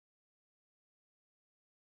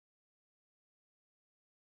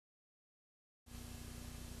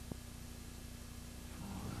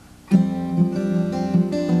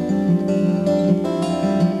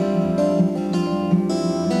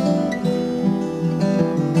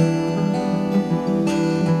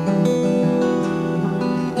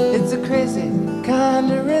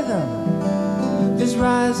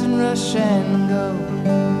rush and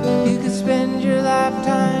go. You could spend your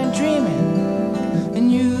lifetime dreaming,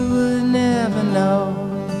 and you would never know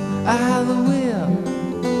how the wheel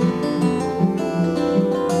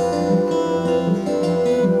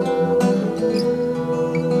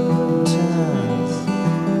turns,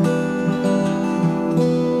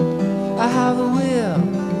 how the wheel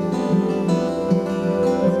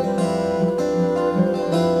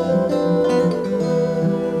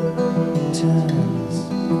turns.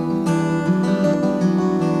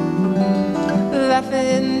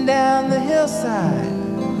 Laughing down the hillside,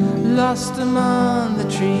 lost among the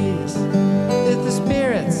trees. If the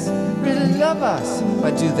spirits really love us,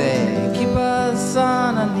 why do they keep us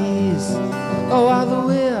on our knees? Oh, how the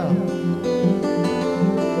wheel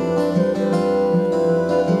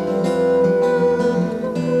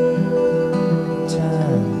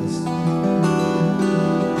turns.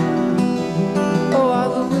 Oh, how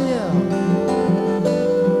the wheel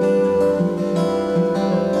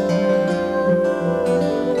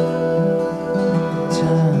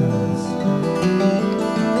turns.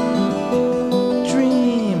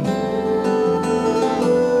 Dream.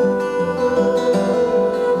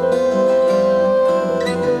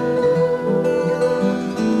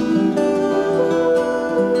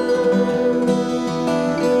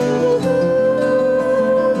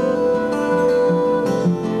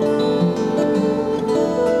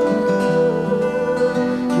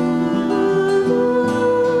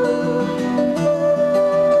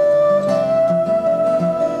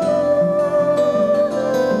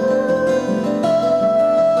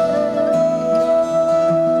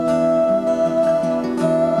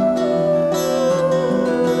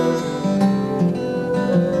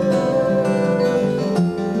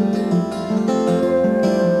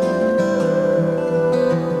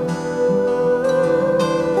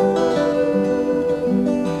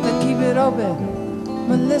 Open,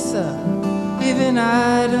 Melissa, even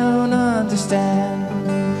I don't understand.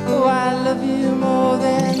 Oh, I love you more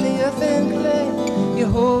than the earth and clay you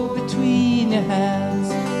hold between your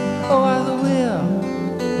hands. Oh, how the wheel